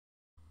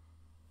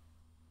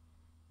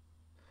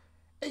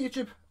Hey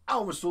YouTube, I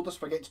almost sold this,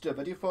 forget to do a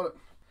video for it.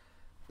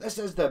 This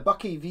is the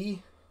Bucky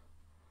V.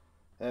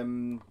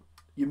 You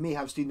may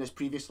have seen this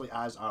previously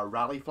as a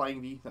Rally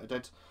Flying V that I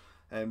did.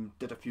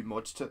 Did a few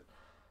mods to it.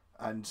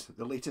 And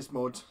the latest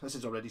mod, this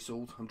is already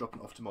sold, I'm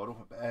dropping it off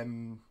tomorrow.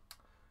 The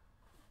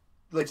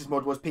latest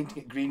mod was painting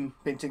it green,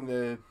 painting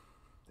the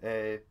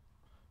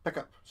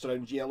pickup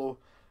surrounds yellow,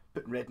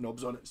 putting red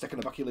knobs on it, sticking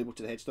a Bucky label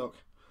to the headstock.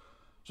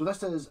 So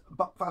this is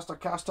Buckfaster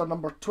caster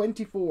number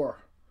 24.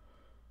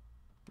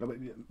 I'm a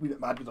wee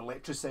bit mad with the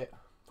Electroset.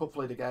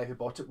 Hopefully the guy who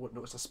bought it won't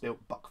notice I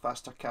spelt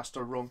Buckfaster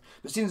caster wrong.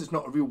 But since it's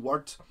not a real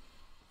word,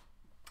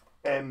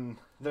 there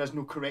is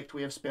no correct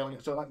way of spelling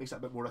it, so that makes it a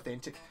bit more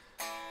authentic.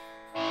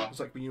 It's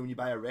like when you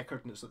buy a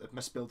record and it's like they've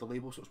misspelled the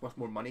label, so it's worth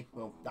more money.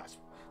 Well, that's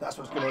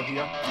what's going on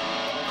here.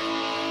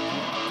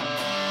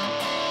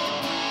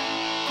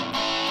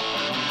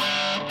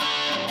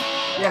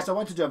 Yes, I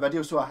wanted to do a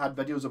video, so I had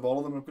videos of all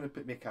of them. I'm going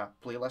to make a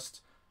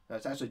playlist.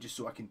 It's actually just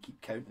so I can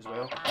keep count as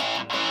well.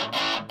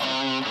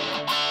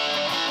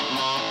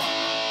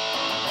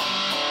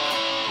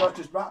 So it's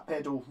just rat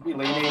pedal, wee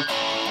laney,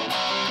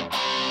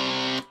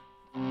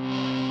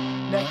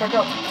 neck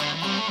pickup,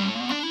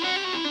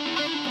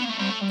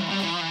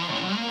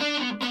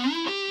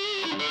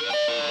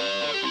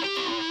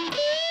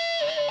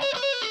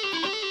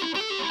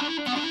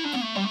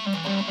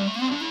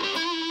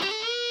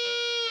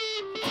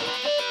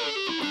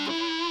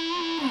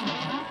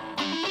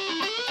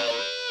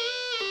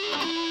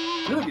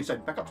 really good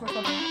sound pickups this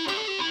one.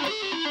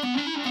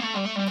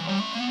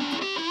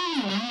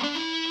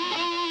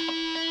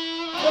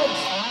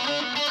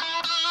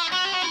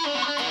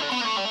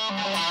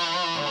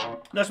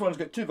 This one's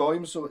got two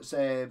volumes, so it's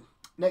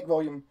neck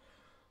volume,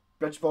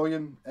 bridge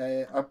volume.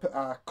 I put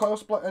a coil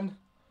split in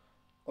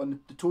on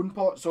the tone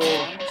pot, so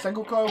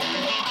single coil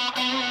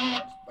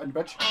and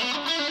bridge.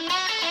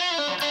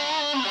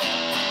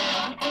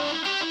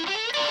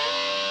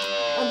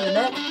 And the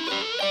neck.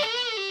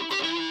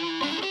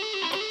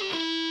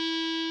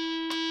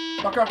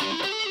 Bucker.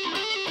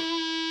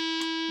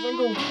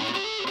 Single.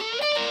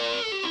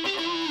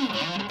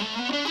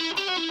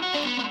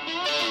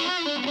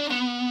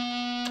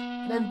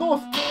 And then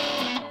both.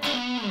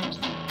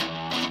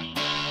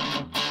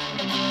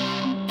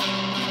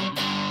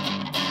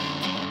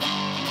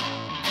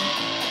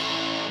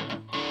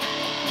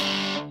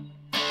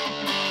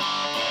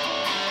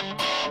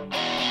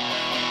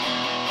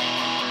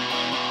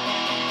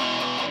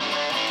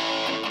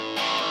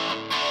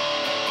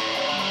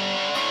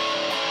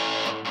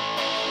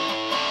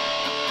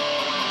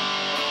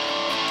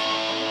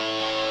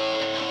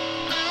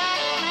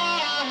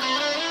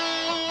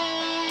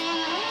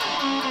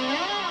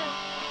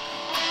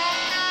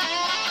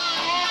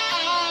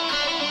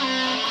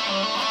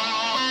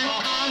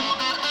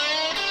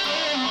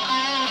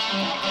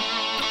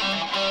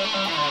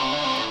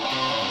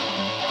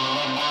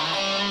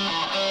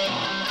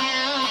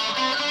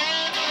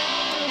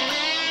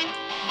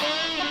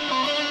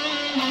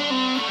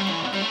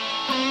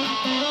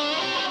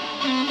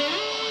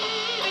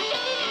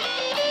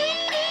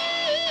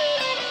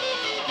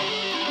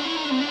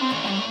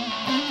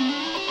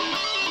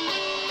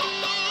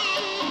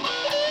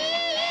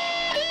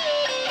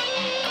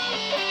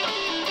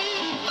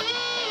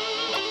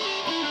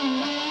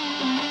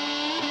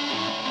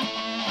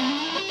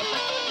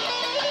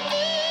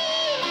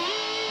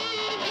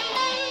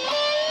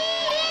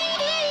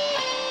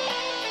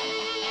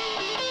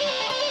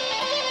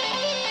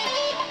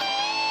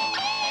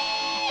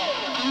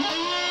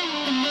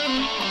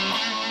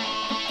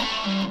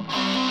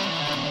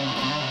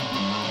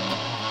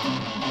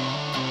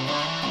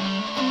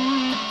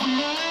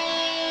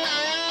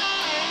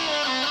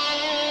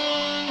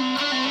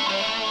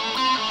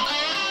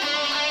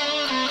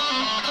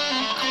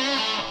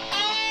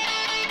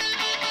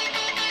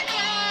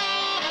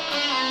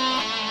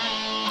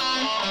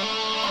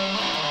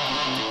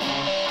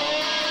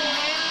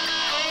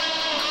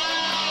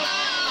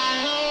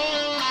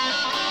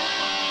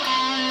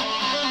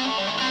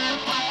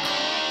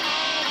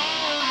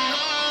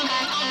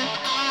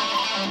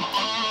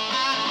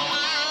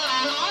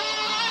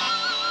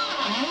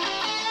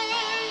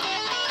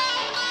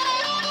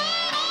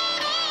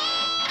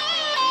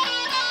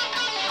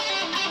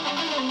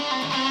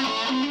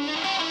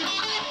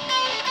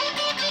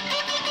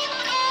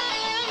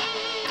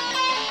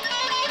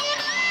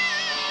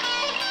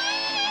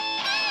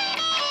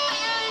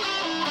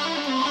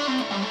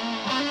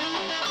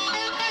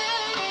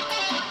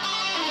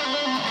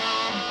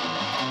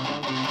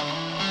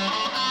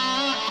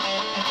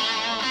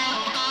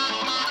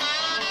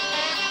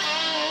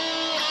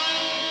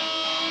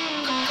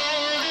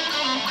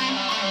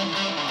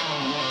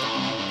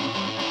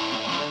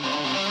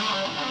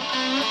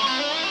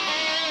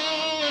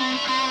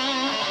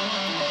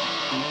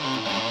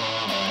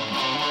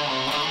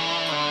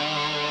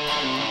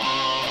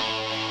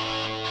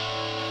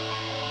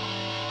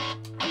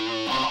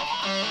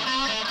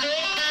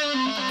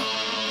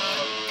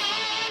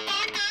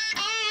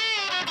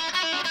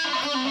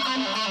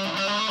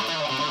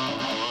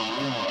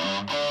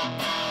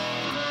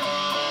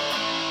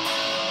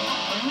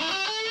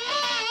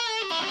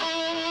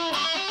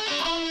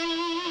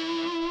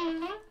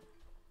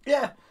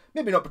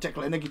 maybe not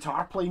particularly in a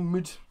guitar playing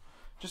mood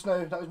just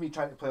now. That was me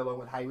trying to play along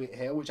with Highway to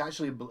Hell, which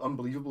actually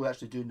unbelievable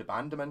actually doing the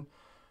band I'm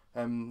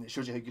in. It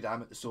shows you how good I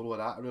am at the solo of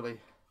that.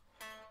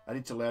 I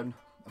need to learn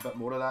a bit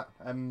more of that.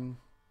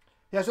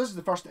 Yeah, so this is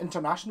the first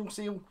international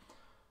sale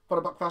for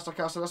a Buckfaster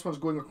caster. This one's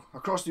going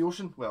across the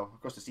ocean, well,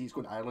 across the sea. It's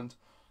going to Ireland.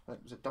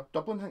 Was it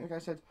Dublin, I think the guy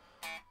said?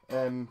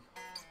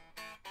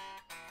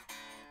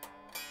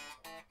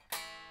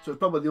 So it's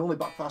probably the only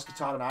Buckfast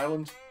guitar in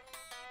Ireland.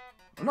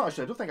 I'm not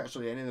actually, I don't think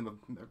actually any of them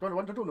have, I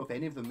don't know if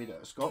any of them made it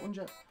out of Scotland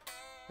yet.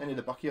 Any of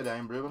the Bucky or the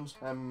Iron Brew ones.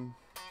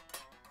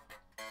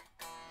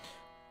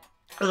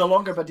 There's a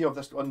longer video of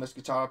this on this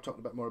guitar, I've talked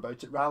a bit more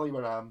about it. Rally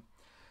were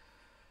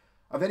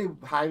a very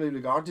highly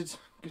regarded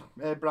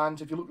brand.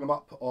 If you look them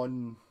up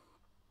on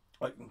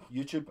like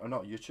YouTube, or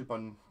not YouTube,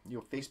 on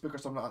Facebook or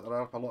something like that, there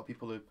are a lot of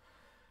people who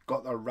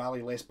got their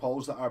Rally Les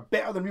Pauls that are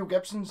better than real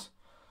Gibsons.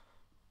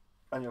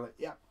 And you're like,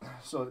 yeah.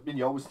 So I mean,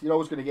 you're always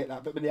going to get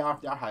that, but when they are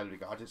highly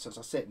regarded. So it's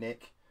a set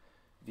neck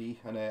V,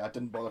 and I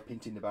didn't bother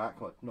painting the back.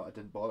 Well, not I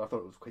didn't bother. I thought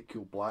it was quite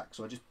cool black,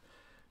 so I just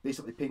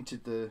basically taped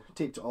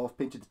it off,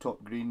 painted the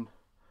top green.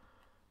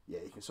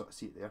 Yeah, you can sort of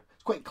see it there.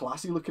 It's quite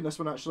classy looking, this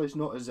one actually. It's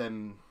not as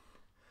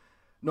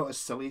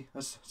silly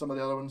as some of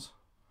the other ones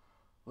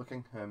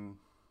looking.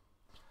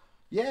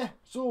 Yeah,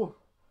 so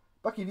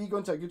Bucky V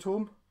going to a good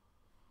home.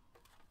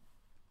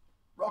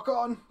 Rock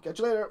on. Catch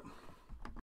you later.